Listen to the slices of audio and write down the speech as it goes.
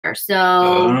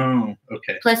So,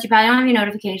 okay. Plus, you probably don't have your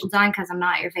notifications on because I'm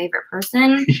not your favorite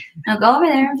person. Now go over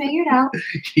there and figure it out.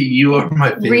 You are my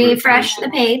favorite. Refresh the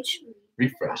page.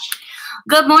 Refresh.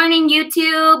 Good morning,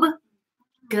 YouTube.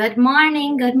 Good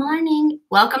morning. Good morning.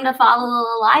 Welcome to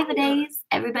Follow Live Days,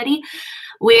 everybody.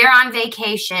 We're on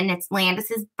vacation. It's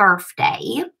Landis's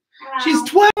birthday. She's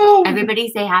 12.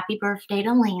 Everybody say happy birthday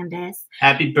to Landis.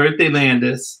 Happy birthday,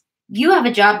 Landis. You have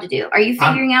a job to do. Are you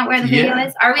figuring out where the video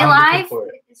is? Are we live?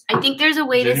 I think there's a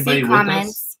way to see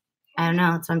comments. I don't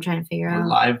know. That's what I'm trying to figure out. We're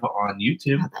live on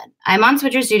YouTube. I'm on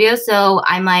Switcher Studio, so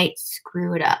I might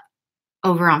screw it up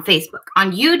over on Facebook.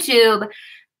 On YouTube,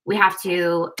 we have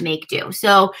to make do.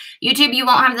 So YouTube, you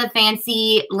won't have the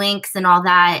fancy links and all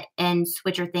that and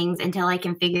Switcher things until I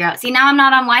can figure out. See, now I'm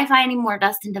not on Wi-Fi anymore,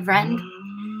 Dustin, the friend.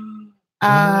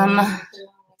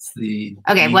 It's the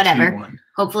okay, YouTube whatever. One.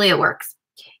 Hopefully it works.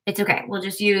 It's okay. We'll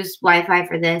just use Wi-Fi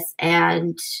for this.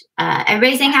 And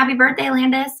everybody saying happy birthday,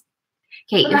 Landis.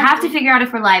 Okay, you have to figure out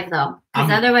if we're live, though. Because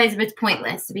otherwise it's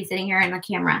pointless to be sitting here in the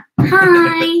camera.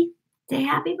 Hi. Say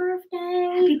happy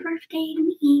birthday. Happy birthday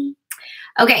to me.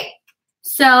 Okay,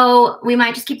 so we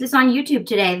might just keep this on YouTube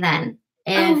today then.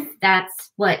 If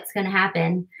that's what's going to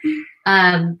happen.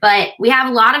 But we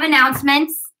have a lot of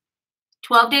announcements.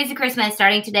 12 days of Christmas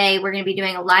starting today. We're going to be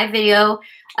doing a live video.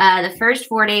 The first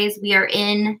 4 days we are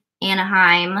in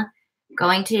Anaheim.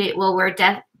 Going to, well, we're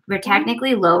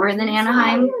technically lower than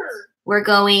Anaheim. We're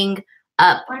going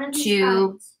up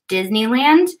to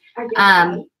Disneyland.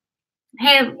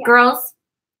 Hey, girls.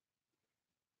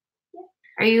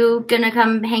 Are you going to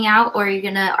come hang out or are you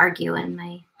going to argue in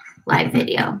my live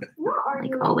video?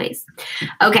 Like always.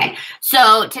 Okay,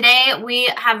 so today we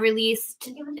have released.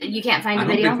 You can't find the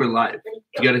video. I don't think we're live.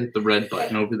 You gotta hit the red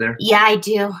button over there. Yeah, I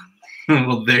do.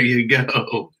 Well, there you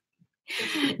go.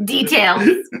 Details.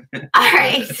 All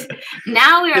right,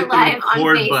 now we are live on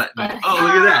Facebook. Button. Oh,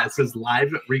 look at that! It says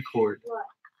live record.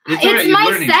 It's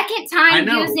my second time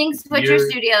using Switcher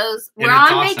Studios. We're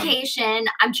on vacation.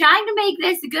 I'm trying to make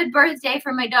this a good birthday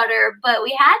for my daughter, but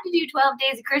we had to do 12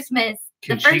 days of Christmas.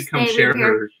 Can she come share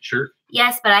her shirt?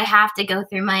 Yes, but I have to go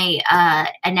through my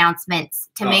announcements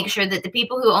to make sure that the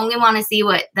people who only want to see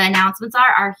what the announcements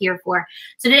are here for.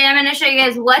 So today I'm going to show you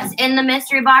guys what's in the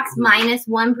mystery box minus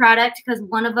one product because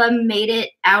one of them made it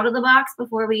out of the box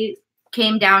before we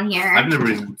came down here. I've never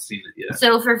even seen it yet.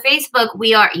 So for Facebook,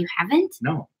 we are... You haven't?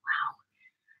 No.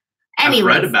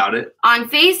 Anyways, I've read about it. On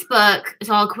Facebook,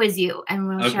 so I'll quiz you and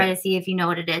we'll try to see if you know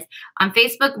what it is. On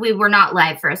Facebook, we were not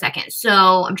live for a second. So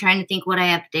I'm trying to think what I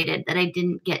updated that I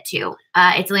didn't get to.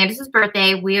 It's Landis'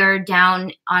 birthday. We are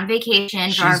down on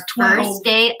vacation for our first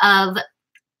day of,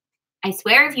 I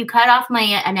swear if you cut off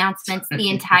my announcements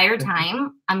the entire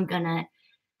time, I'm gonna,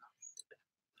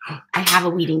 I have a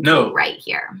weeding tool right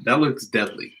here. That looks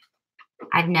deadly.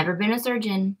 I've never been a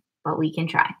surgeon, but we can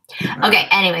try. Okay,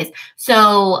 anyways.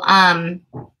 So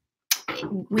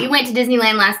we went to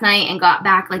Disneyland last night and got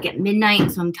back like at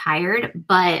midnight, so I'm tired.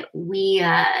 But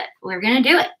we're gonna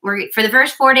do it. For the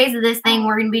first 4 days of this thing,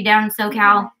 we're gonna be down in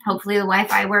SoCal. Hopefully the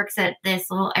Wi-Fi works at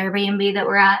this little Airbnb that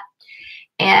we're at.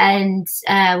 And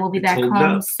we'll be back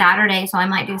home Saturday, so I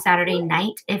might do Saturday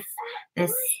night if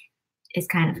this is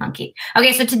kind of funky.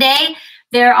 Okay, so today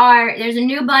there's a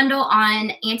new bundle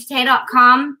on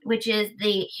AuntieTay.com, which is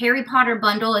the Harry Potter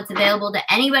bundle. It's available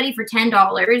to anybody for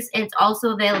 $10. It's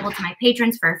also available to my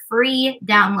patrons for a free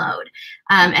download.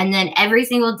 And then every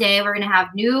single day we're going to have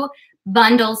new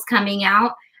bundles coming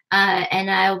out.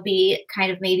 And I'll be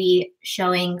kind of maybe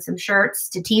showing some shirts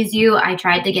to tease you. I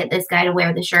tried to get this guy to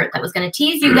wear the shirt that was going to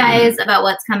tease you guys about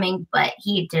what's coming, but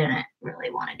he didn't really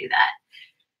want to do that.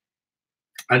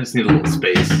 I just need a little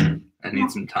space. I need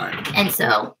some time. And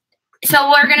so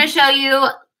we're going to show you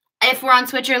if we're on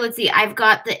Switcher. Let's see. I've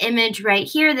got the image right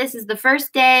here. This is the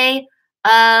first day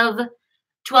of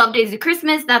 12 Days of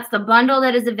Christmas. That's the bundle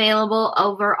that is available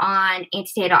over on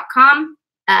AuntieTay.com.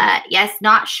 Yes,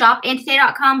 not shop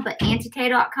AuntieTay.com, but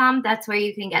AuntieTay.com. That's where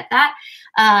you can get that.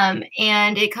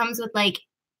 And it comes with like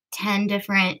 10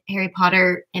 different Harry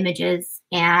Potter images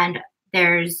and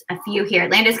there's a few here.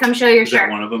 Landis, come show your shirt.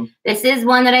 One of them. This is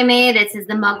one that I made. It says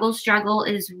the Muggle struggle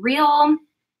is real.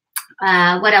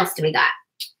 What else do we got?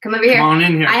 Come over here. Come on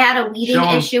in here. I had a weeding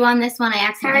issue on this one. I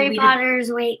accidentally Harry Potter's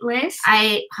wait list.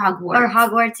 Hogwarts. Or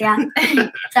Hogwarts, yeah.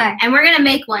 Sorry. And we're gonna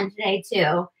make one today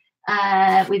too.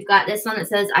 We've got this one that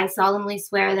says, I solemnly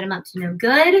swear that I'm up to no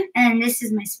good. And this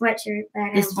is my sweatshirt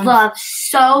that I love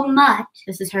so much.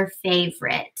 This is her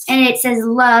favorite. And it says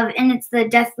love, and it's the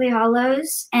Deathly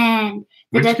Hallows. And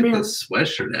the Where'd Deathly you get the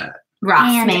sweatshirt at?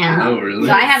 Ross, And, man. Oh, really?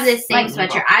 So I have this same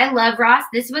Like, sweatshirt. I love Ross.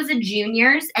 This was a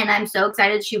juniors, and I'm so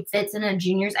excited she fits in a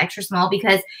juniors extra small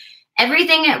because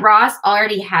everything at Ross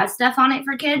already has stuff on it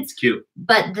for kids. It's cute.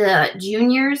 But the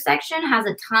juniors section has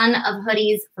a ton of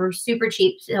hoodies for super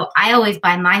cheap. So I always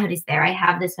buy my hoodies there. I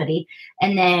have this hoodie.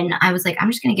 And then I was like, I'm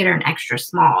just going to get her an extra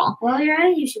small. While you're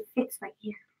at it, you should fix my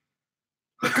hair.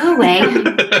 Go away.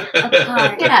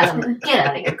 Apart. Get out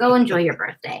of here. Go enjoy your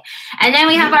birthday. And then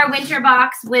we have our winter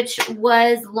box, which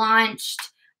was launched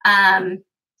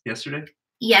Yesterday?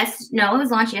 it was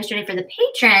launched yesterday for the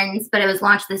patrons, but it was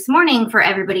launched this morning for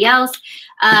everybody else.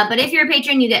 But if you're a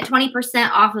patron, you get 20%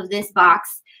 off of this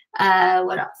box.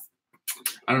 What else?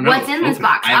 I don't know. What's in this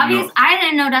box? I I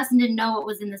didn't know Dustin didn't know what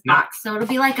was in this box, so it'll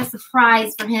be like a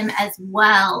surprise for him as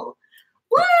well.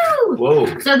 Woo!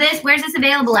 Whoa. So where's this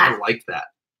available at? I like that.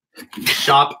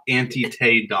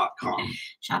 ShopAuntieTay.com.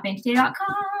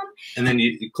 ShopAuntieTay.com. And then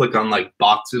you click on like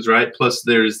boxes, right? Plus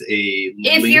there's a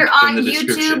If link you're on in the YouTube,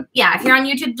 description. if you're on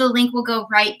YouTube, the link will go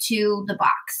right to the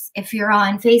box. If you're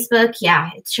on Facebook,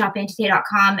 it's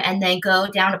ShopAuntieTay.com, and then go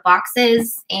down to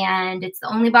boxes, and it's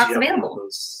the only box Do you have one of available.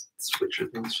 those switcher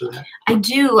things for that? I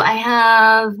do. I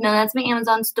have that's my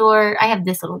Amazon store. I have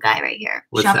this little guy right here.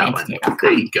 What's that one? ShopAuntieTay.com.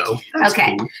 There you go. That's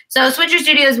Okay. cool. So Switcher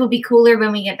Studios will be cooler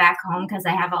when we get back home because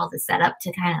I have all this set up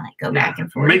to kind of like go back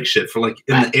and forth. Makeshift for like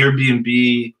in the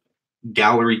Airbnb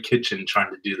gallery kitchen trying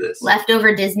to do this.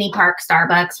 Leftover Disney Park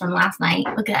Starbucks from last night.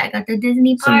 Look at I got the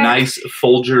Disney Park. Some nice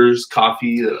Folgers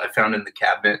coffee that I found in the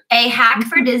cabinet. A hack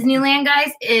for Disneyland,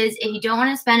 guys, is if you don't want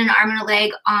to spend an arm and a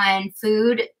leg on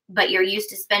food, but you're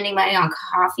used to spending money on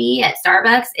coffee at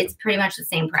Starbucks, it's pretty much the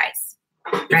same price.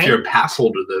 If Right? you're a pass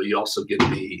holder, though, you also get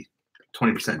the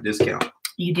 20% discount.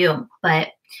 You do,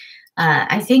 but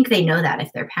I think they know that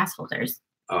if they're pass holders.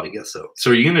 Oh, I guess so.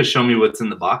 So are you going to show me what's in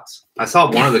the box? I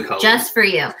saw one of the colors. Just for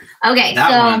you. Okay,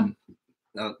 that so one.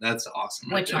 No, that's awesome.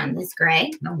 right which there. one? This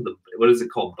gray? No, what is it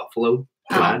called? Buffalo?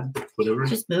 Plaid? Whatever.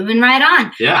 Just moving right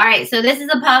on. Yeah. All right, so this is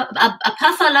a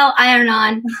Buffalo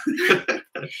iron-on.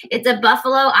 It's a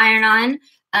Buffalo iron-on.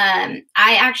 I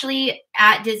actually,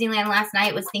 at Disneyland last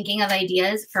night, was thinking of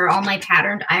ideas for all my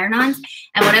patterned iron-ons.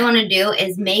 And what I want to do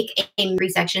is make 3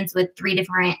 sections with 3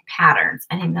 different patterns.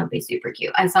 I think that would be super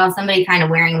cute. I saw somebody kind of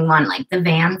wearing one, like the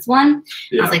Vans one.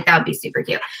 Yeah. I was like, that would be super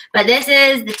cute. But this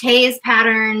is the Tay's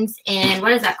patterns in,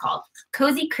 what is that called?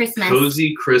 Cozy Christmas.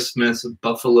 Cozy Christmas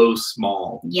Buffalo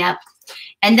Small. Yep.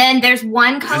 And then there's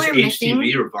one Is color this missing.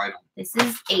 HTV or vinyl? This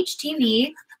is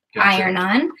HTV. Gotcha. Iron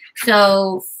on.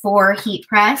 So for heat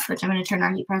press, which I'm going to turn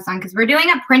our heat press on because we're doing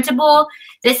a printable.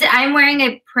 I'm wearing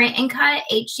a print and cut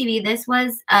HTV. This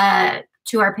was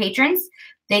to our patrons.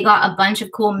 They got a bunch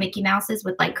of cool Mickey Mouses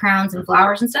with like crowns and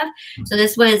flowers and stuff. So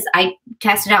I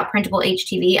tested out printable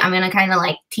HTV. I'm going to kind of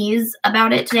like tease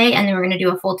about it today, and then we're going to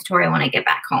do a full tutorial when I get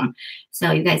back home.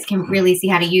 So you guys can really see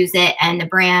how to use it and the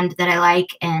brand that I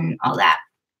like and all that.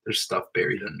 There's stuff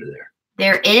buried under there.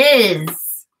 There is.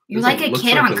 You're Doesn't like a look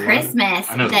kid like on a lot. Christmas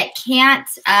I know. that can't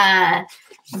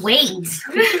wait.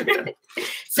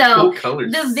 So Cool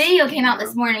colors. the video came out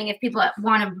this morning if people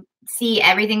want to see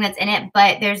everything that's in it,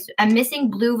 but there's a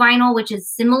missing blue vinyl, which is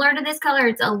similar to this color.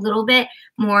 It's a little bit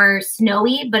more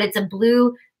snowy, but it's a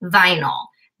blue vinyl.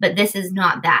 But this is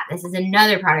not that. This is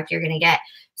another product you're going to get.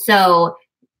 So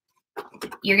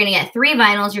you're going to get 3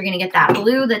 vinyls. You're going to get that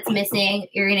blue that's missing.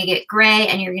 You're going to get gray,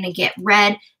 and you're going to get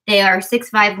red. They are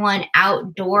 651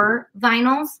 outdoor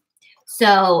vinyls.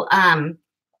 So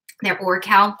they're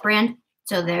Orcal brand.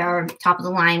 So they're top of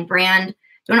the line brand. Do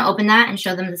you want to open that and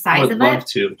show them the I size would of love it?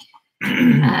 to.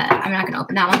 I'm not going to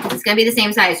open that one because it's going to be the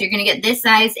same size. You're going to get this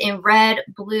size in red,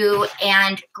 blue,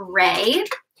 and gray.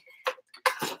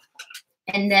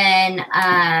 And then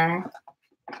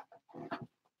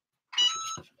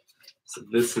So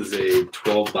this is a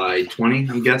 12 by 20,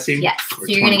 I'm guessing? yes, Or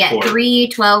so you're going to get 24. 3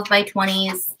 12 by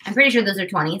 20s. I'm pretty sure those are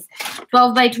 20s.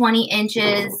 12 by 20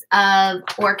 inches of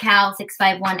Orcal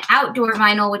 651 outdoor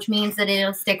vinyl, which means that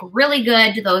it'll stick really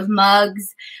good to those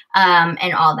mugs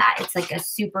and all that. It's like a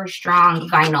super strong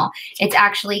vinyl. It's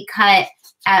actually cut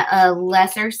at a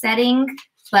lesser setting,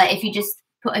 but if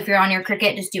you're on your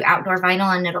Cricut, just do outdoor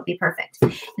vinyl and it'll be perfect.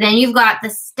 Then you've got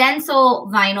the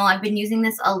stencil vinyl. I've been using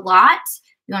this a lot.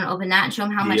 You want to open that and show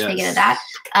them how much they get of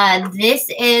that? This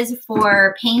is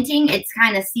for painting. It's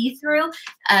kind of see-through.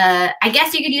 I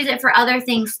guess you could use it for other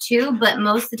things too, but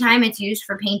most of the time it's used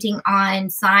for painting on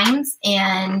signs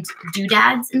and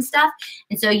doodads and stuff.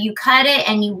 And so you cut it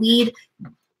and you weed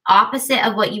opposite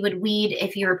of what you would weed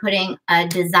if you were putting a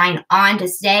design on to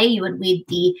stay. You would weed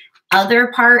the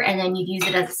other part, and then you'd use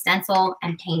it as a stencil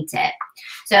and paint it.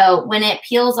 So when it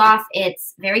peels off,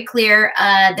 it's very clear.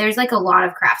 There's like a lot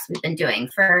of crafts we've been doing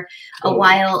for a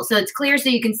while. So it's clear so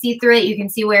you can see through it. You can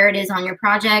see where it is on your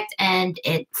project, and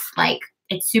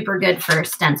it's super good for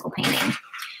stencil painting.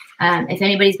 If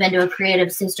anybody's been to a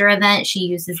Creative Sister event, she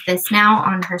uses this now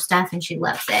on her stuff, and she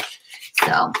loves it.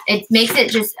 So it makes it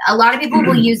just, a lot of people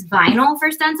will use vinyl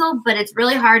for stencil, but it's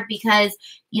really hard because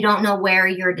you don't know where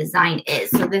your design is.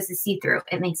 So this is see-through.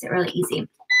 It makes it really easy.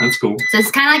 That's cool. So it's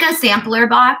kind of like a sampler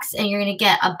box, and you're going to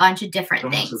get a bunch of different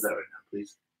things. Don't that right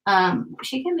now, please.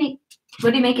 She can make,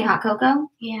 what are you making, hot cocoa?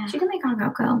 Yeah. She can make hot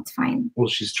cocoa. It's fine. Well,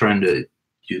 she's trying to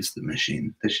use the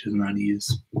machine that she doesn't know how to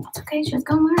use. It's okay. She's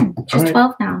going to learn. She's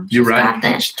 12 now. You're She's right. got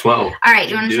this. She's 12. All right.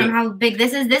 You want to show them how big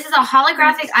this is? This is a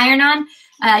holographic iron-on.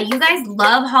 You guys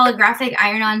love holographic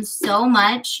iron-on so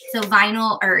much. So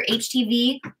vinyl or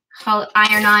HTV,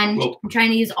 iron-on. Whoa. I'm trying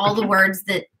to use all the words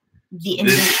that the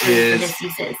industry for this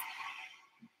uses.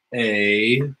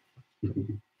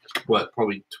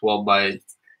 Probably 12 by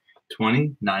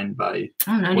 20, 9 by. I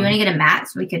don't know. Do you want to get a mat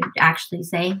so we could actually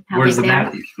say how Where's big the they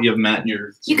mat? are? You have a mat in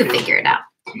your. You can figure it out.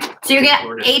 So you get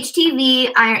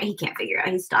HTV iron. He can't figure it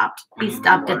out. He stopped. He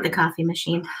stopped at the coffee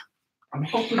machine. I'm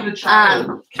helping the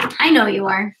child. I know you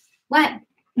are. What?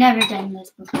 Never done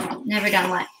this before. Never done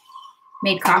what?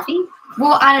 Made coffee?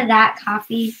 Well, out of that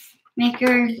coffee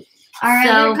maker, our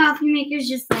So- other coffee makers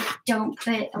just like don't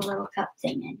put a little cup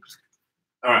thing in.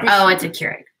 All right. Oh, it's a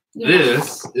Keurig. Yeah.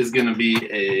 This is going to be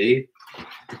a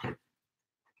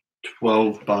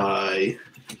 12 by.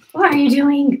 What are you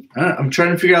doing? I'm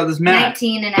trying to figure out this math.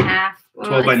 19 and a half.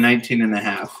 12 by 19 and a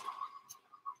half.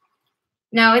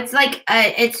 No, it's like,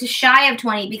 it's shy of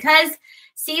 20 because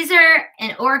Caesar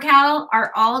and Oracle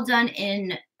are all done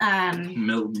in,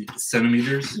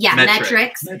 Centimeters? yeah,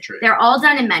 metrics. They're all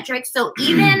done in metrics. So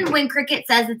even when Cricut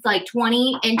says it's like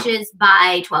 20 inches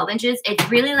by 12 inches, it's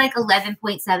really like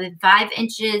 11.75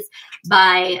 inches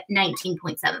by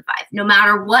 19.75. No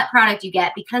matter what product you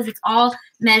get, because it's all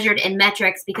measured in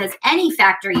metrics, because any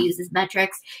factory uses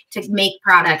metrics to make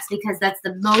products, because that's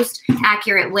the most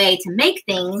accurate way to make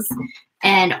things.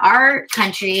 And our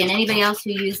country and anybody else who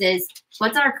uses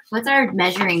what's our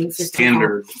measuring system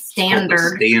called?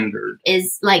 Standard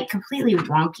is like completely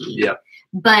wonky. Yep.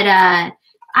 But I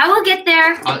will get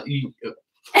there.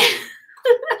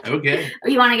 Okay.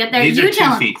 You want to get there? These You are tell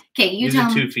 2 them. feet. Okay, you These tell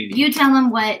are them. 2 feet. You tell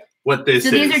them what this so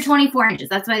is. these are 24 inches.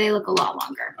 That's why they look a lot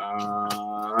longer.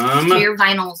 So your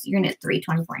vinyls, you're gonna get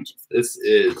 24 inches. This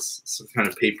is some kind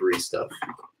of papery stuff.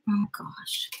 Oh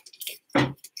gosh.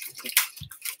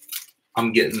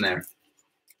 I'm getting there.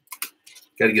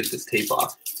 Got to get this tape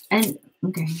off. And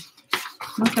okay.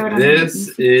 We'll throw it on This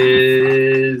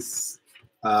is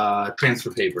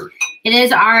transfer paper. It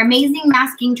is our amazing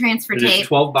masking transfer It tape. is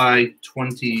 12 by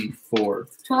 24.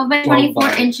 12 by 12 24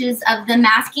 by- inches of the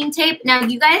masking tape. Now,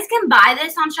 you guys can buy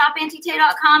this on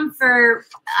shopauntietay.com for,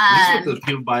 These are those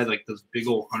people buy like those big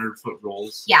old 100-foot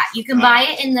rolls. yeah, you can buy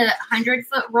it in the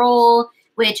 100-foot roll,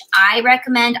 which I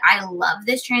recommend. I love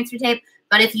this transfer tape.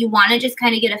 But if you want to just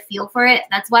kind of get a feel for it,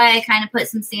 that's why I kind of put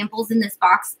some samples in this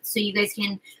box so you guys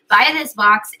can buy this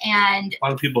box and A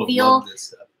lot of people feel love this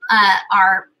stuff.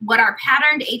 what our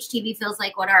patterned HTV feels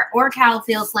like, what our Oracle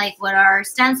feels like, what our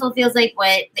stencil feels like,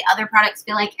 what the other products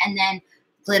feel like, and then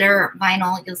glitter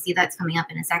vinyl. You'll see that's coming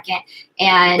up in a second.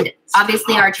 And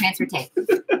obviously our transfer tape.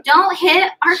 Don't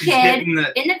hit our She's kid hitting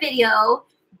the- in the video.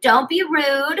 Don't be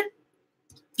rude.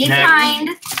 Be Next. kind.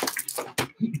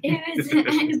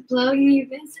 It was blowing me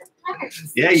with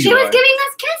flowers. Yeah, you She was are. giving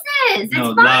us kisses. It's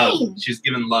No, fine. love. She's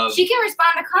giving love. She can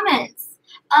respond to comments.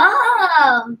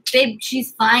 Oh, Babe,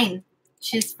 she's fine.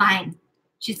 She's fine.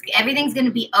 Everything's gonna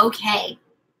be okay.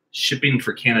 Shipping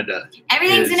for Canada.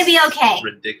 Everything's is gonna be okay.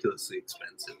 Ridiculously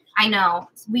expensive. I know.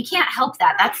 We can't help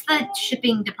that. That's the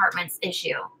shipping department's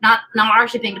issue. Not our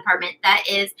shipping department. That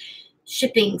is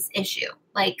shipping's issue.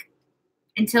 Like,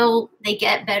 until they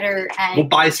get better at We'll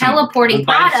buy some teleporting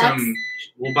products.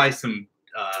 We'll buy some.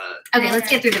 Okay, let's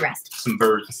get through the rest. Some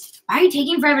birds. Why are you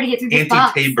taking forever to get through this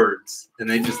box? AuntieTay birds, and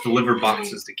they just deliver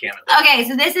boxes to Canada. Okay,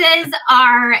 so this is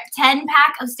our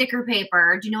 10-pack of sticker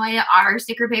paper. Do you know why our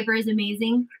sticker paper is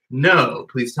amazing? No,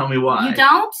 please tell me why. You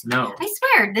don't? No. I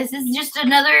swear, this is just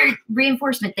another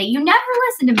reinforcement that you never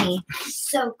listen to me.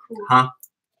 so cool. Huh?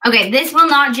 Okay, this will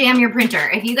not jam your printer.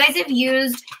 If you guys have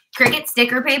used Cricut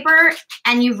sticker paper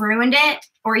and you've ruined it,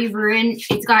 or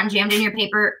it's gotten jammed in your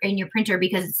paper, in your printer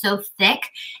because it's so thick,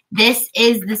 this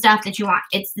is the stuff that you want.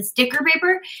 It's the sticker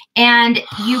paper, and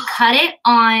you cut it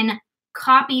on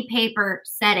copy paper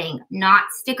setting, not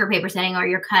sticker paper setting, or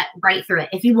you're cut right through it.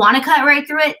 If you want to cut right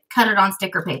through it, cut it on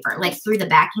sticker paper, like through the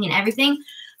backing and everything.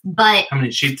 But how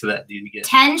many sheets of that do you get?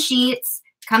 10 sheets.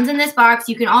 Comes in this box.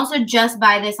 You can also just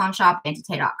buy this on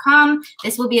shop.AuntieTay.com.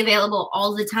 This will be available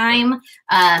all the time.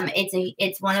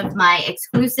 It's one of my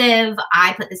exclusive.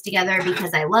 I put this together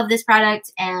because I love this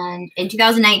product. And in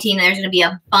 2019, there's going to be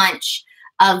a bunch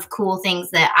of cool things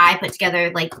that I put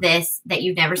together like this that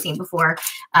you've never seen before.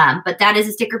 But that is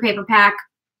a sticker paper pack.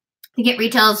 I think it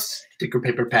retails. Sticker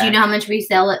paper pack. Do you know how much we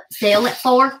sell it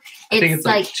for? I think it's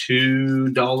like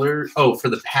 $2. Oh, for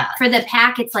the pack. For the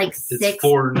pack, it's like it's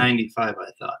 $4.95. I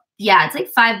thought. Yeah, it's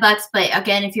like $5. But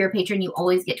again, if you're a patron, you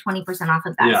always get 20% off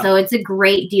of that. Yeah. So it's a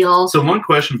great deal. So one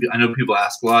question I know people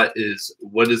ask a lot is,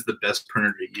 what is the best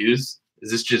printer to use?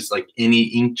 Is this just like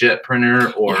any inkjet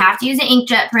printer, or you have to use an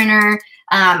inkjet printer?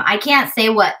 I can't say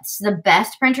what's the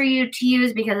best printer to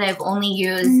use because I've only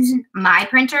used my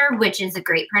printer, which is a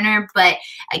great printer. But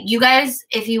you guys,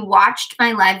 if you watched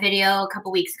my live video a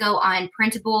couple weeks ago on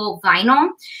printable vinyl,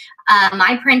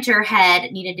 my printer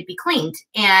head needed to be cleaned.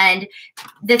 And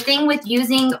the thing with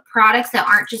using products that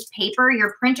aren't just paper,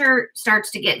 your printer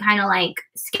starts to get kind of like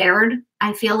scared.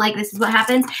 I feel like this is what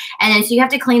happens. And then so you have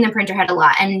to clean the printer head a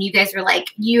lot. And you guys were like,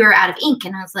 you're out of ink.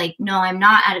 And I was like, no, I'm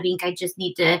not out of ink. I just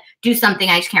need to do something.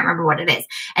 I just can't remember what it is.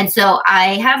 And so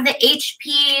I have the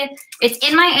HP. It's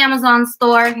in my Amazon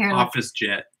store. Here, Office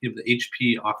Jet. You have the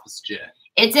HP Office Jet.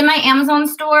 It's in my Amazon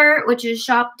store, which is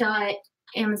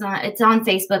shop.amazon. It's on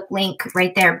Facebook, link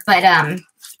right there. But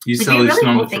you sell these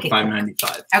normally for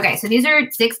 $5.95. Okay, so these are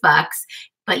 $6,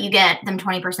 but you get them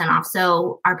 20% off.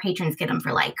 So our patrons get them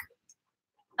for like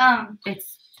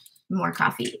it's more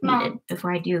coffee needed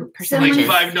before I do percentages.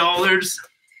 Like $5.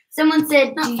 Someone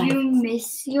said, "Do you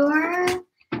miss your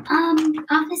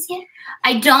office yet?"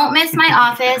 I don't miss my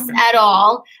office at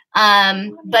all.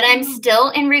 But I'm still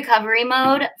in recovery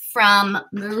mode from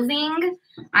moving.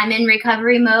 I'm in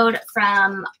recovery mode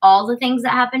from all the things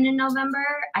that happened in November.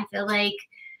 I feel like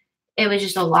it was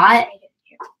just a lot.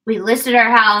 We listed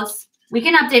our house. We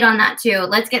can update on that too.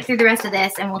 Let's get through the rest of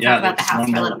this and we'll talk about the house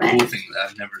for a little bit. Cool thing that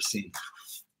I've never seen.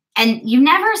 And you've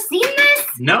never seen this?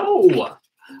 No.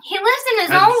 He lives in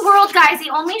his own world, guys. He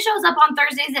only shows up on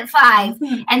Thursdays at 5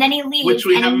 and then he leaves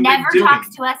and he never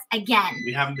talks to us again.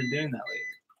 We haven't been doing that lately.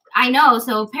 I know.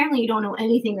 So apparently you don't know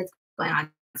anything that's going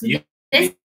on. So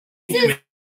this is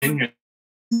what this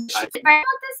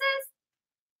is?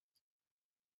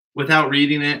 Without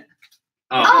reading it.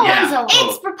 Oh, yeah.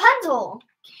 It's Rapunzel.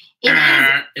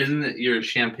 Isn't it your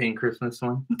champagne Christmas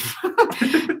one?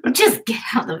 Just get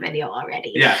out of the video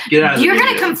already. Yeah, get out of the video. You're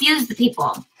going to confuse the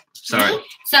people. Sorry.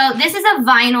 So this is a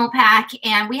vinyl pack,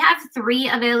 and we have 3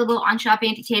 available on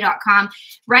shop.AuntieTay.com.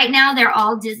 Right now, they're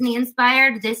all Disney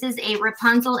inspired. This is a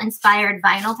Rapunzel inspired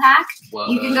vinyl pack. What?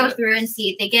 You can go through and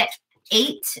see. They get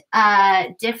 8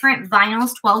 different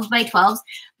vinyls, 12 by 12s.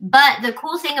 But the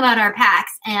cool thing about our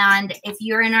packs, and if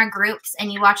you're in our groups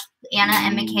and you watch Anna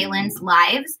and Michaelin's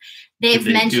lives, they've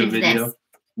mentioned this.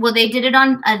 Well, they did it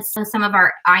on some of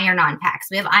our iron-on packs.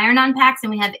 We have iron-on packs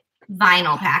and we have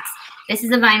vinyl packs. This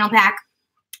is a vinyl pack.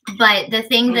 But the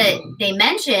thing that they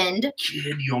mentioned...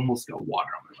 Kid, you almost got water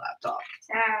on my laptop.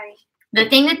 Sorry. The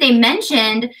thing that they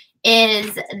mentioned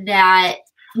is that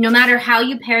no matter how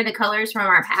you pair the colors from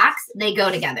our packs, they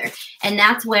go together. And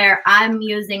that's where I'm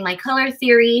using my color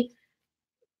theory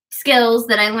skills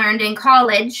that I learned in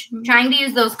college, trying to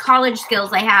use those college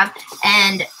skills I have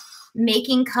and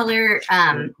making color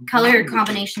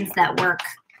combinations that work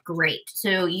great.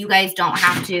 So you guys don't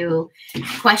have to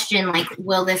question, like,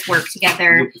 will this work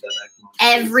together?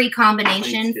 Every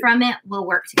combination from it will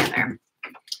work together.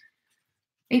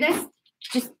 Are you guys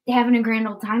just having a grand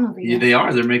old time over here? Yeah, they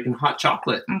are. They're making hot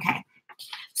chocolate. Okay.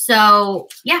 So,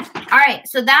 yeah. All right.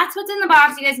 So that's what's in the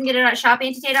box. You guys can get it at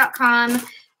shop.AuntieTay.com.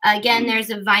 Again,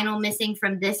 there's a vinyl missing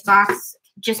from this box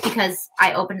just because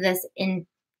I opened this in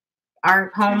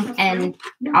our home and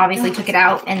obviously took it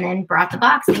out and then brought the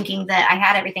box thinking that I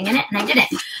had everything in it, and I didn't.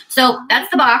 So that's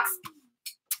the box.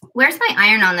 Where's my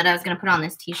iron-on that I was going to put on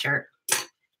this t-shirt?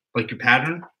 Like your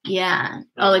pattern? Yeah.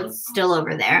 Oh, it's still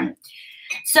over there.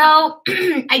 So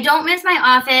I don't miss my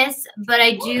office, but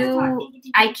I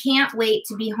can't wait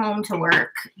to be home to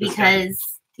work because,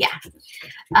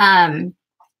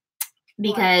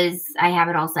 because I have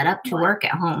it all set up to work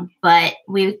at home. But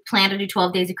we plan to do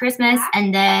 12 days of Christmas,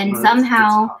 and then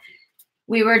somehow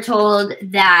we were told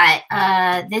that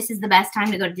this is the best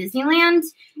time to go to Disneyland.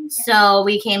 So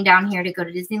we came down here to go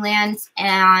to Disneyland,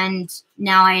 and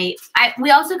now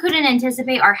we also couldn't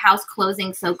anticipate our house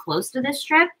closing so close to this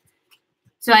trip.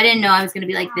 So I didn't know I was going to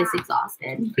be like this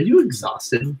exhausted. Are you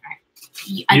exhausted?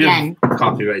 again,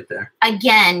 coffee right there.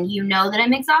 Again, you know that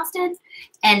I'm exhausted,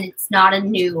 and it's not a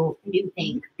new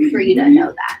thing for you to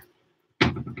know that.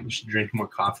 You should drink more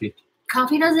coffee.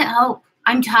 Coffee doesn't help.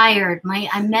 I'm tired.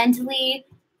 I'm mentally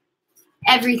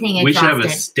everything exhausted. We should have a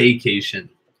staycation.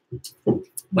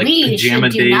 Like we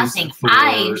pajama should do days nothing. for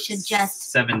I should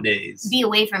just 7 days. be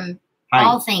away from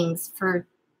all things for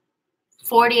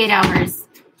 48 hours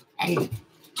and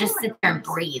just sit there and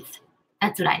breathe.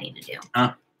 That's what I need to do.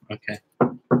 Okay. All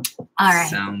right.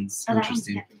 Sounds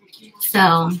interesting.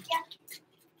 So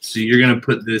you're gonna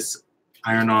put this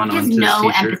iron on he has onto no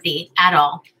his t-shirt? empathy at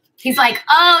all. He's like,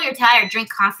 oh, you're tired. Drink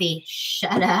coffee.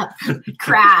 Shut up.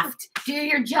 Craft. Do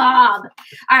your job.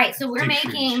 All right. So we're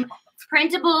making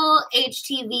printable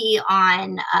HTV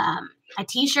on a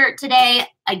t-shirt today.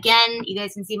 Again, you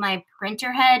guys can see my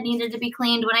printer head needed to be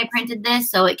cleaned when I printed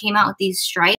this. So it came out with these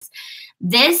stripes.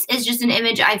 This is just an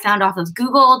image I found off of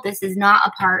Google. This is not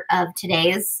a part of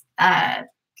today's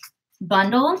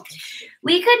bundle.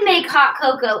 We could make hot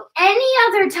cocoa any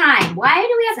other time. Why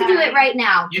do we have to do it right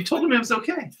now? You told him it was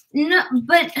okay. No,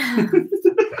 but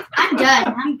I'm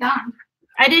done. I'm gone.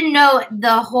 I didn't know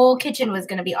the whole kitchen was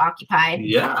going to be occupied.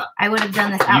 Yeah. I would have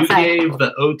done this outside. You gave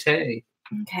the AuntieTay.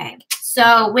 Okay.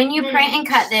 So when you print and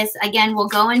cut this, again, we'll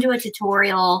go into a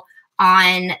tutorial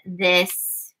on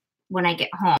this when I get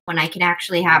home, when I can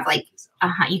actually have like,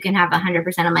 you can have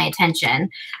 100% of my attention.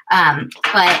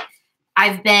 But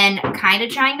I've been kind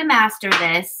of trying to master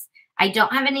this. I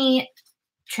don't have any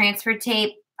transfer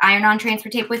tape, iron-on transfer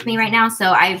tape with me right now,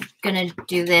 so I'm going to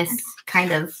do this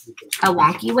kind of a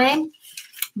wonky way.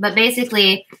 But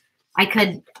basically, I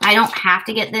don't have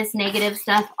to get this negative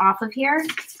stuff off of here,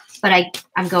 but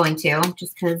I'm going to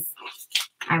just because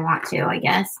I want to, I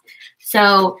guess.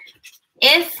 So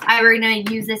if I were going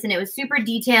to use this and it was super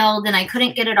detailed and I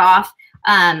couldn't get it off,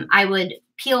 I would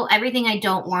peel everything I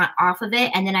don't want off of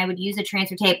it, and then I would use a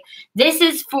transfer tape. This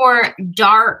is for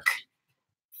dark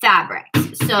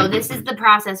fabrics. So this is the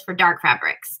process for dark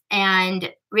fabrics.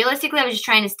 And realistically, I was just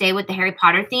trying to stay with the Harry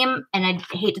Potter theme, and I'd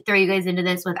hate to throw you guys into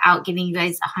this without giving you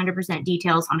guys 100%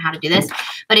 details on how to do this.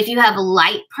 But if you have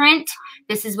light print,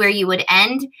 this is where you would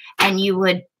end, and you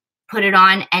would put it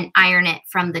on and iron it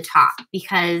from the top,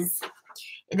 because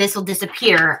this will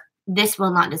disappear. This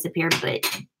will not disappear, but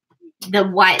the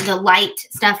light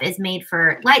stuff is made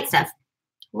for light stuff,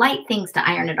 light things to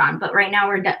iron it on. But right now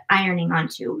we're ironing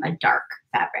onto a dark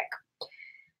fabric.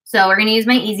 So we're going to use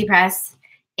my Easy Press.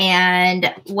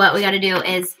 And what we got to do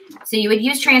is, so you would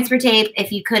use transfer tape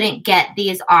if you couldn't get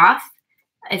these off,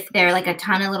 if they're like a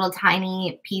ton of little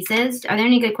tiny pieces. Are there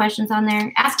any good questions on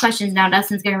there? Ask questions now.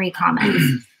 Dustin's going to read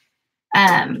comments.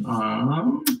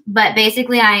 But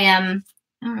basically I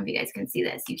don't know if you guys can see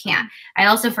this. You can't. I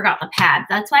also forgot the pad.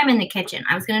 That's why I'm in the kitchen.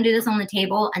 I was going to do this on the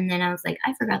table, and then I was like,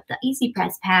 I forgot the Easy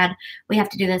Press pad. We have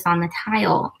to do this on the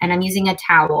tile, and I'm using a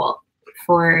towel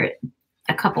for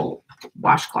a couple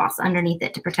washcloths underneath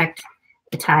it to protect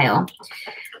the tile.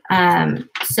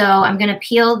 So I'm going to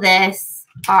peel this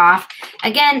off.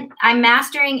 Again, I'm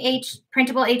mastering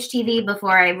printable HTV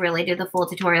before I really do the full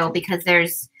tutorial, because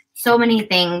there's so many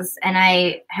things, and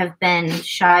I have been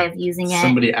shy of using it.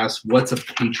 Somebody asked, what's a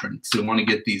patron? So we want to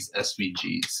get these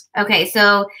SVGs. Okay,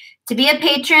 so to be a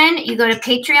patron, you go to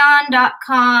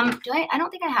patreon.com. I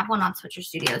don't think I have one on Switcher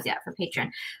Studios yet for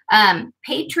Patreon.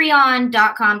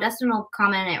 Patreon.com. Dustin will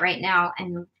comment on it right now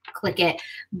and click it.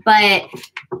 But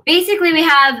basically, we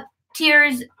have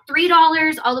tiers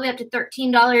 $3 all the way up to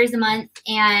 $13 a month,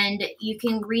 and you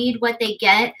can read what they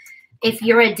get. If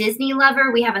you're a Disney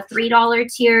lover, we have a $3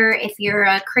 tier. If you're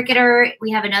a Cricketer,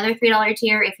 we have another $3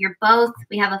 tier. If you're both,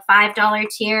 we have a $5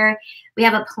 tier. We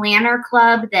have a planner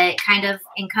club that kind of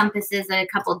encompasses a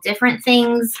couple different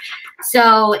things.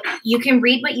 So you can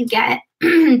read what you get.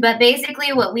 But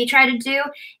basically what we try to do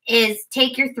is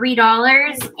take your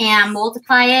 $3 and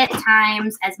multiply it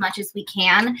times as much as we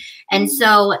can. And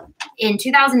so in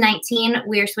 2019,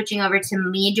 we're switching over to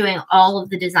me doing all of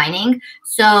the designing.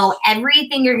 So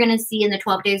everything you're going to see in the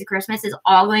 12 Days of Christmas is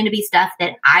all going to be stuff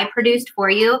that I produced for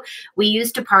you. We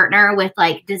used to partner with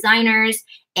like designers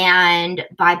and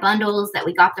buy bundles that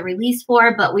we got the release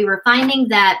for, but we were finding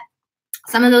that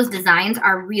some of those designs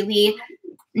are really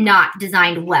not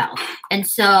designed well. And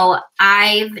so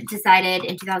I've decided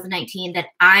in 2019 that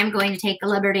I'm going to take the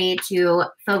liberty to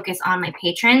focus on my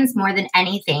patrons more than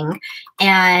anything.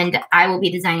 And I will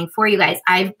be designing for you guys.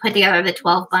 I've put together the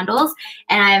 12 bundles,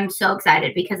 and I'm so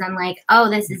excited because I'm like, oh,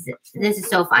 this is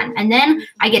so fun. And then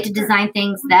I get to design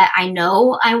things that I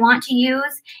know I want to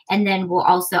use. And then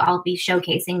I'll be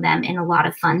showcasing them in a lot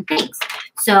of fun things.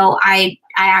 So I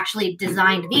actually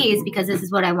designed these because this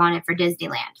is what I wanted for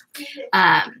Disneyland.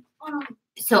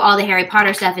 So all the Harry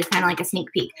Potter stuff is kind of like a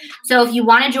sneak peek. So if you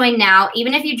want to join now,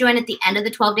 even if you join at the end of the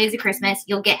 12 days of Christmas,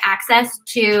 you'll get access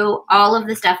to all of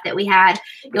the stuff that we had.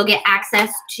 You'll get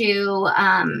access to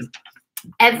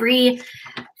every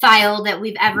file that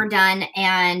we've ever done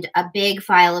and a big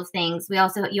file of things. You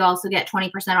also get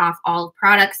 20% off all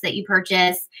products that you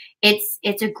purchase.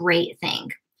 It's a great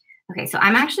thing. Okay, so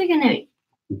I'm actually going to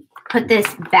put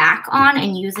this back on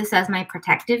and use this as my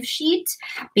protective sheet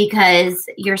because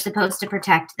you're supposed to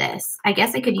protect this. I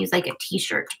guess I could use like a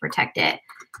t-shirt to protect it.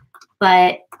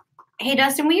 But hey,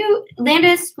 Dustin,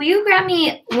 Landis, will you grab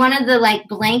me one of the like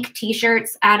blank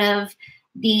t-shirts out of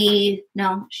the,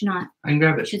 no, she's not. I can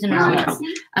grab it. She's in another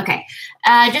one. Okay.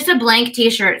 Just a blank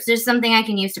t-shirt. It's just something I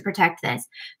can use to protect this.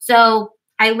 So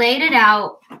I laid it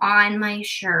out on my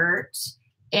shirt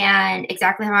and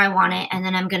exactly how I want it. And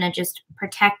then I'm going to just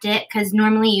protect it because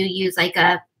normally you use like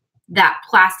that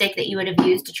plastic that you would have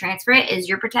used to transfer it is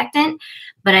your protectant,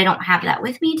 but I don't have that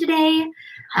with me today.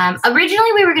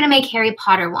 Originally we were going to make Harry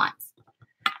Potter ones.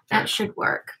 That should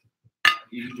work.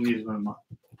 You can use one.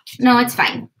 No, it's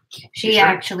fine. She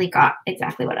actually got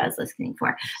exactly what I was listening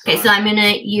for. Okay, so I'm going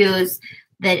to use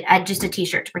just a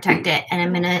t-shirt to protect it.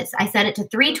 And I set it to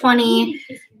 320,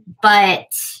 but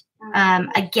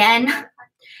again,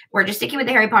 we're just sticking with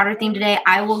the Harry Potter theme today.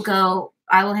 I will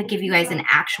give you guys an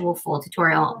actual full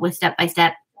tutorial with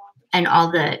step-by-step and all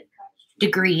the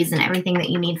degrees and everything that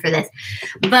you need for this.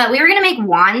 But we were going to make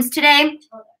wands today.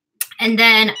 And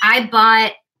then I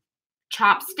bought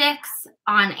chopsticks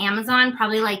on Amazon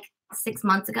probably like 6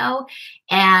 months ago.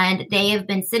 And they have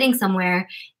been sitting somewhere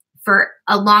for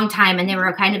a long time and they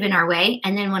were kind of in our way.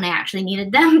 And then when I actually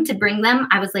needed them to bring them,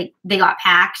 I was like, they got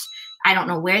packed. I don't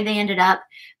know where they ended up,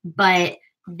 but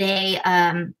they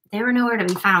were nowhere to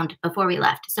be found before we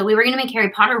left. So we were going to make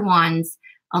Harry Potter wands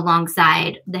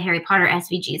alongside the Harry Potter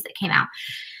SVGs that came out.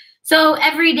 So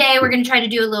every day we're going to try to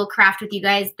do a little craft with you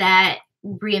guys that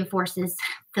reinforces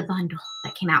the bundle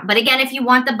that came out. But again, if you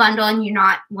want the bundle and you're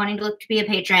not wanting to look to be a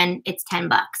patron, it's $10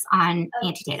 on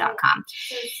AuntieTay.com.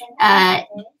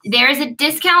 There is a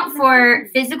discount for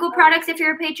physical products if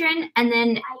you're a patron, and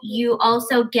then you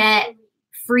also get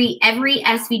free. Every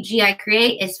SVG I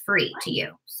create is free to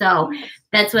you. So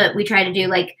that's what we try to do.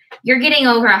 Like you're getting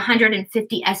over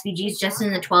 150 SVGs just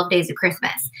in the 12 days of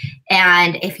Christmas.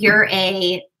 And if you're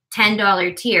a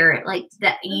 $10 tier, like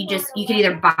that, you can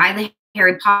either buy the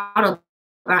Harry Potter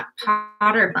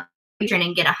patron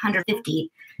and get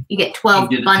 150. You get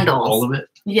 12 bundles. All of it?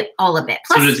 You get all of it.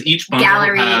 Plus so does each bundle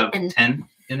gallery have and 10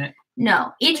 in it?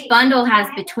 No, each bundle has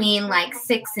between like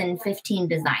 6 and 15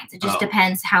 designs. It just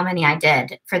depends how many I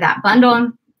did for that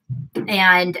bundle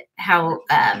and how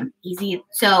easy.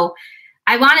 So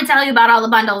I want to tell you about all the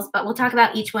bundles, but we'll talk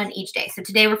about each one each day. So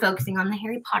today we're focusing on the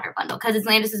Harry Potter bundle because it's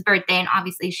Landis' birthday and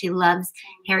obviously she loves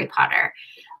Harry Potter.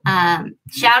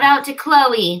 Shout out to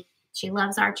Chloe. She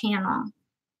loves our channel.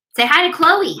 Say hi to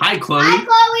Chloe. Hi, Chloe. Hi,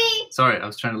 Chloe. Sorry, I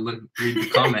was trying to read the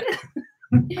comment.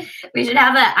 We should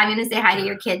have I'm going to say hi to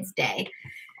your kids day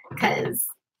because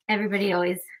everybody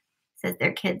always says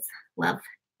their kids love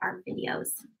our videos.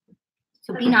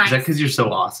 So be nice. Is that because you're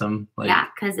so awesome? Like, yeah,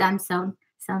 because I'm so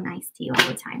nice to you all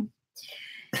the time.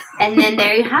 And then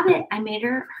there you have it. I made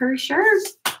her shirt.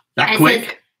 That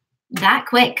quick? That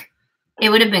quick. It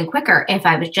would have been quicker if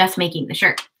I was just making the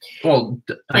shirt. Well,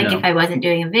 like if I wasn't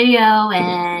doing a video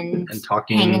and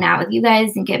talking, hanging out with you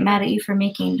guys and get mad at you for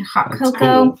making hot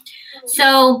cocoa. Cool.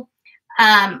 So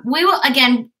we will,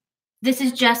 again, this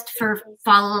is just for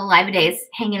follow live days,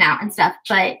 hanging out and stuff.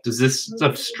 But does this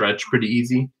stuff stretch pretty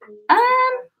easy?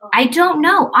 I don't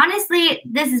know. Honestly,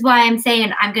 this is why I'm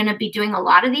saying I'm going to be doing a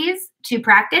lot of these to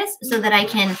practice so that I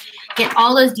can get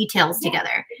all those details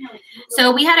together.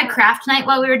 So we had a craft night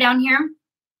while we were down here.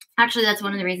 Actually, that's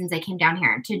one of the reasons I came down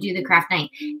here to do the craft night.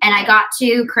 And I got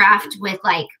to craft with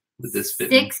like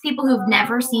 6 people who've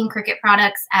never seen Cricut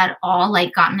products at all,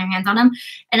 like gotten their hands on them.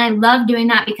 And I love doing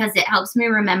that because it helps me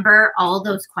remember all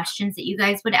those questions that you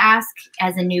guys would ask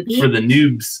as a newbie. For the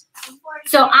noobs.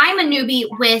 So I'm a newbie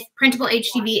with printable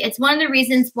HTV. It's one of the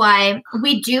reasons why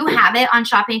we do have it on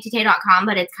shopAuntieTay.com,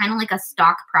 but it's kind of like a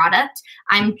stock product.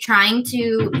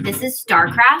 This is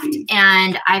StarCraft,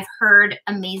 and I've heard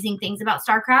amazing things about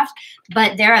StarCraft,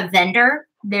 but they're a vendor.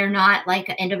 They're not like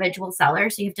an individual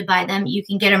seller, so you have to buy them. You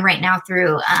can get them right now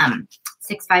through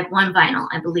 651 Vinyl,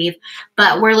 I believe.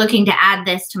 But we're looking to add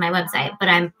this to my website, but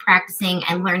I'm practicing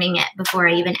and learning it before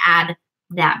I even add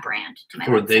that brand to my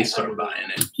before website. They start buying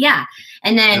it. Yeah.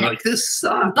 And then like, this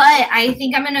sucks. But I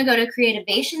think I'm gonna go to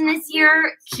Creativation this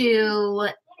year to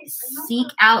seek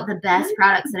out the best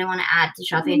products that I want to add to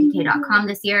shopAuntieTay.com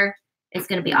this year. It's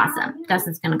gonna be awesome.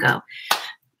 Dustin's gonna go.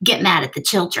 get mad at the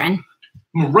children.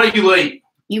 Regulate.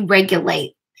 You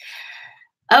regulate.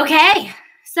 Okay.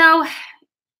 So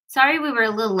sorry we were a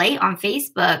little late on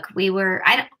Facebook.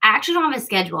 I actually don't have a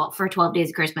schedule for 12 days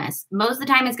of Christmas. Most of the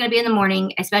time it's going to be in the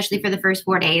morning, especially for the first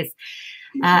 4 days.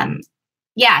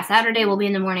 Yeah, Saturday will be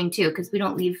in the morning too because we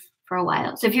don't leave for a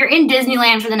while. So if you're in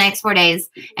Disneyland for the next 4 days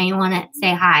and you want to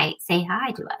say hi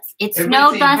to us. It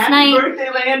snowed last night. Happy birthday,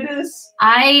 Landis.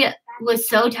 I was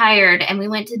so tired and we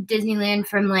went to Disneyland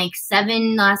from like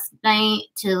 7 last night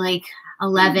to like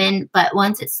 11, but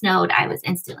once it snowed, I was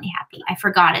instantly happy. I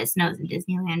forgot it snows in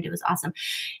Disneyland. It was awesome.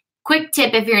 Quick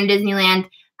tip if you're in Disneyland,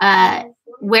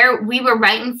 where we were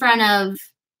right in front of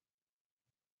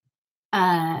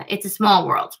It's a Small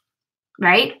World,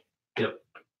 right? Yep.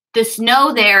 The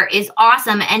snow there is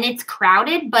awesome and it's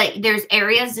crowded, but there's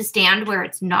areas to stand where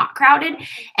it's not crowded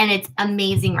and it's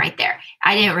amazing right there.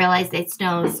 I didn't realize that it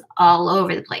snows all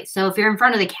over the place. So if you're in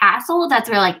front of the castle, that's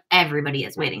where like everybody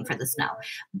is waiting for the snow.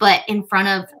 But in front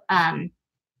of,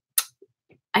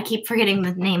 I keep forgetting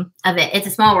the name of it. It's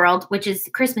a Small World, which is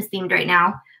Christmas themed right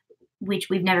now, which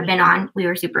we've never been on. We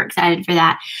were super excited for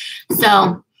that.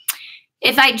 So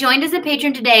if I joined as a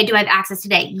patron today, do I have access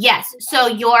today? Yes. So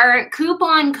your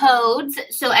coupon codes,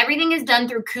 so everything is done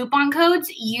through coupon codes.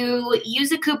 You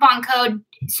use a coupon code.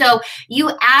 So you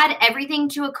add everything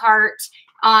to a cart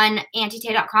on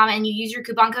AuntieTay.com and you use your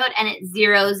coupon code and it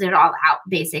zeroes it all out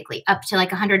basically up to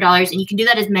like $100. And you can do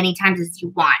that as many times as you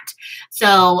want.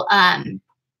 So,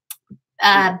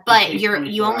 but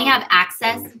you only have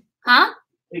access, huh?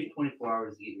 It takes 24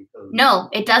 hours to get your code. No,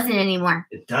 it doesn't anymore.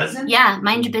 It doesn't? Yeah,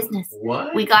 mind your business.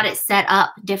 What? We got it set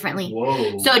up differently.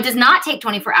 Whoa. So it does not take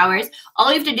 24 hours.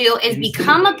 All you have to do is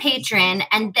become a patron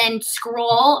and then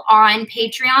scroll on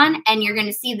Patreon and you're going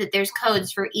to see that there's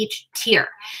codes for each tier.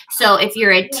 So if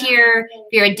you're a tier,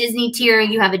 if you're a Disney tier,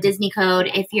 you have a Disney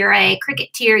code. If you're a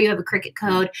Cricut tier, you have a Cricut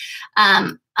code.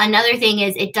 Another thing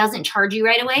is it doesn't charge you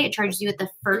right away. It charges you at the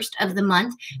first of the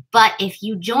month. But if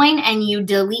you join and you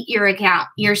delete your account,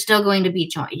 you're still going to be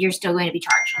charged at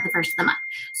the first of the month.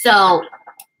 So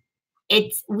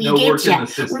we get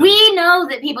you. We know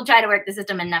that people try to work the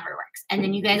system and never works. And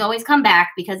then you guys always come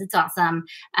back because it's awesome.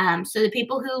 So the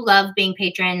people who love being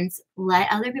patrons,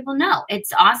 let other people know.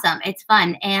 It's awesome. It's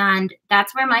fun. And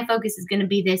that's where my focus is going to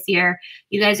be this year.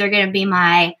 You guys are going to be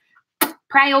my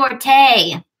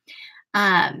priority.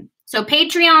 So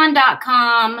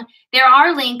patreon.com, there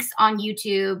are links on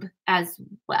YouTube as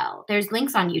well. There's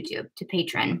links on YouTube to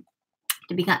patron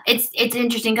to become, it's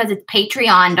interesting because it's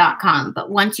patreon.com, but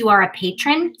once you are a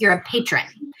patron, you're a patron.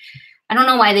 I don't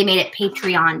know why they made it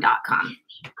patreon.com.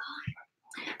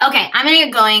 Okay, I'm going to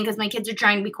get going because my kids are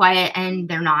trying to be quiet and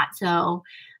they're not. So,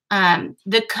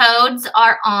 the codes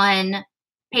are on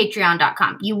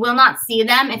patreon.com. You will not see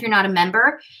them if you're not a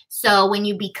member. So when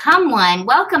you become one,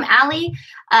 welcome, Allie.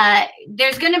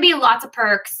 There's going to be lots of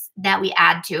perks that we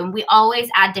add to, and we always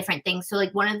add different things. So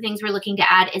like one of the things we're looking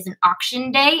to add is an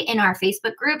auction day in our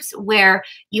Facebook groups where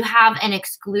you have an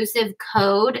exclusive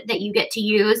code that you get to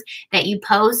use, that you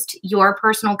post your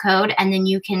personal code, and then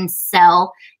you can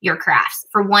sell your crafts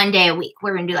for 1 day a week.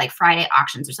 We're going to do like Friday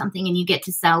auctions or something, and you get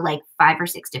to sell like 5 or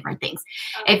 6 different things.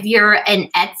 If you're an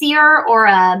Etzier or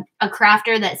a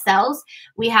crafter that sells,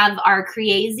 we have our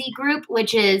Crazy group,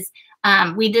 which is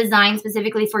we design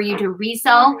specifically for you to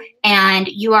resell, and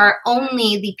you are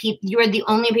the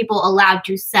only people allowed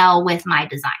to sell with my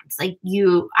designs. Like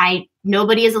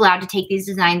nobody is allowed to take these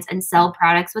designs and sell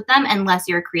products with them unless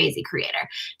you're a Crazy creator.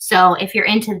 So if you're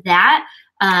into that,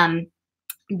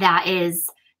 that is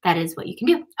what you can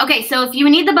do. Okay, so if you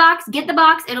need the box, get the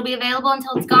box. It'll be available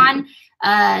until it's gone.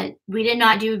 We did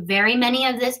not do very many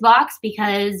of this box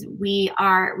because we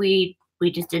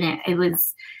just didn't. It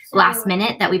was last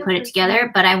minute that we put it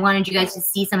together, but I wanted you guys to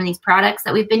see some of these products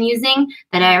that we've been using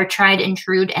that are tried and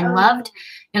true and loved.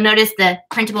 You'll notice the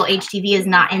printable HTV is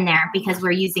not in there because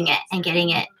we're using it and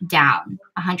getting it down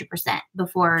 100%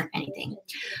 before anything.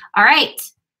 All right.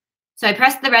 So I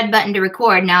pressed the red button to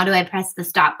record. Now do I press the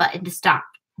stop button to stop?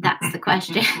 That's the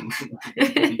question.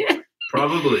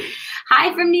 Probably.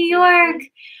 Hi from New York.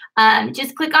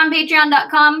 Just click on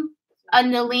patreon.com on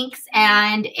the links,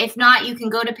 and if not, you can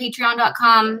go to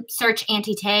patreon.com, search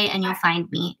AuntieTay, and you'll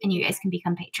find me, and you guys can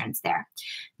become patrons there.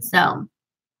 So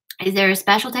is there a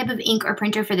special type of ink or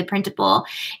printer for the printable?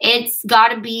 It's got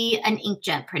to be an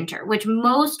inkjet printer, which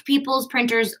most people's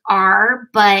printers are,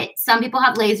 but some people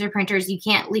have laser printers. You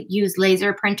can't use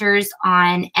laser printers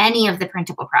on any of the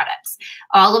printable products.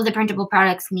 All of the printable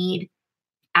products need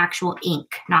actual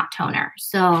ink, not toner.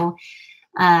 So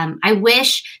I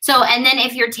wish so. And then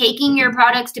if you're taking your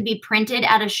products to be printed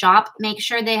at a shop, make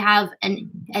sure they have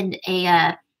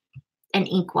a an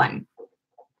ink one,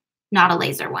 not a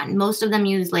laser one. Most of them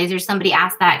use lasers. Somebody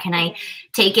asked that, can I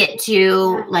take it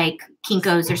to like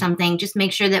Kinko's or something? Just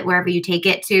make sure that wherever you take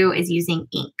it to is using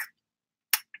ink.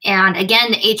 And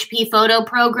again, the HP photo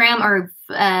program or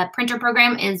printer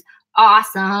program is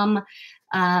awesome.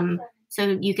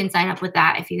 So you can sign up with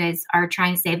that if you guys are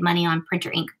trying to save money on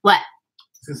printer ink. What?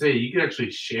 I was gonna say you could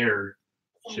actually share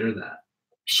that.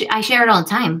 I share it all the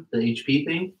time. The HP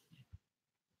thing.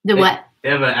 What? They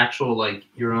have an actual like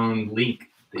your own link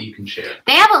that you can share.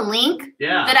 They have a link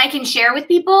that I can share with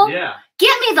people? Yeah.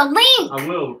 Give me the link. I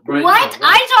will. Right what? now,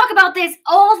 right. I talk about this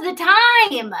all the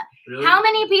time. Really? How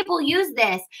many people use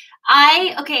this?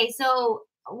 Okay, so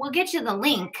we'll get you the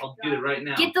link. I'll do it right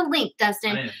now. Get the link,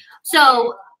 Dustin.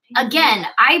 So again,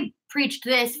 I preached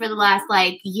this for the last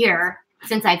like year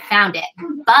since I found it,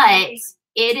 but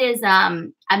it is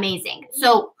amazing.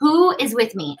 So who is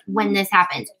with me when this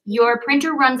happens? Your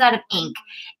printer runs out of ink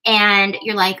and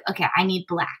you're like, okay, I need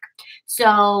black.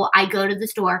 So I go to the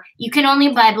store. You can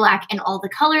only buy black in all the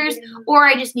colors, or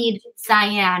I just need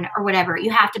cyan or whatever.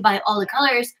 You have to buy all the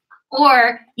colors,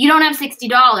 or you don't have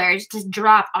 $60 to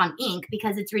drop on ink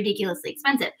because it's ridiculously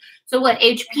expensive. So what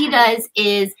HP does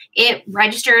is it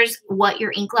registers what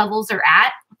your ink levels are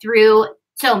at through.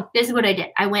 So this is what I did.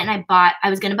 I went and I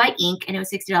was going to buy ink and it was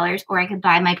 $60, or I could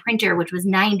buy my printer, which was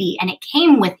 $90, and it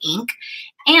came with ink,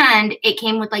 and it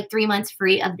came with like 3 months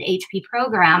free of the HP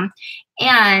program.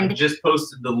 And I just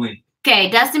posted the link. Okay,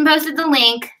 Dustin posted the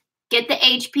link. Get the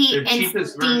HP. Their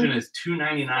cheapest version is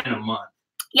 $2.99 a month.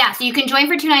 Yeah, so you can join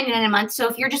for $2.99 a month. So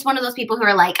if you're just one of those people who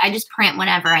are like, I just print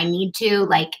whenever I need to,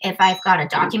 like if I've got a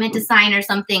document to sign or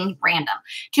something random,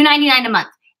 $2.99 a month,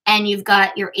 and you've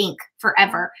got your ink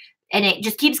forever. And it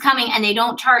just keeps coming, and they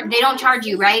don't charge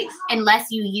you, right? Unless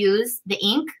you use the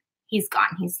ink. He's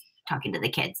gone. He's talking to the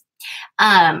kids.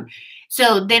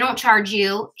 So they don't charge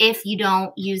you if you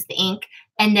don't use the ink.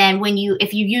 And then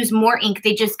if you use more ink,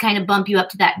 they just kind of bump you up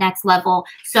to that next level.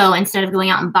 So instead of going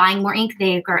out and buying more ink,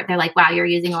 they're like, wow, you're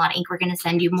using a lot of ink. We're going to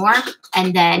send you more,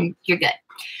 and then you're good.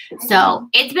 So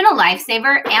it's been a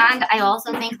lifesaver. And I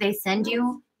also think they send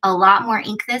you a lot more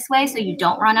ink this way, so you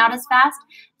don't run out as fast.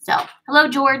 So, hello,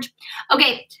 George.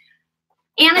 Okay,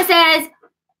 Anna says,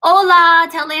 hola.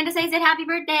 Tell Landa I said happy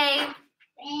birthday.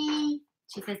 Thanks.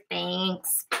 She says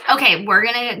thanks. Okay, we're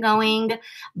going to get going,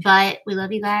 but we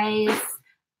love you guys.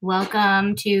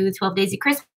 Welcome to 12 Days of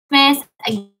Christmas.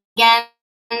 Again,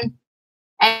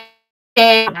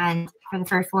 and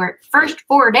for the first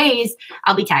 4 days,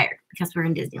 I'll be tired because we're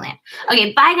in Disneyland.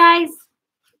 Okay, bye, guys.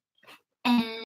 And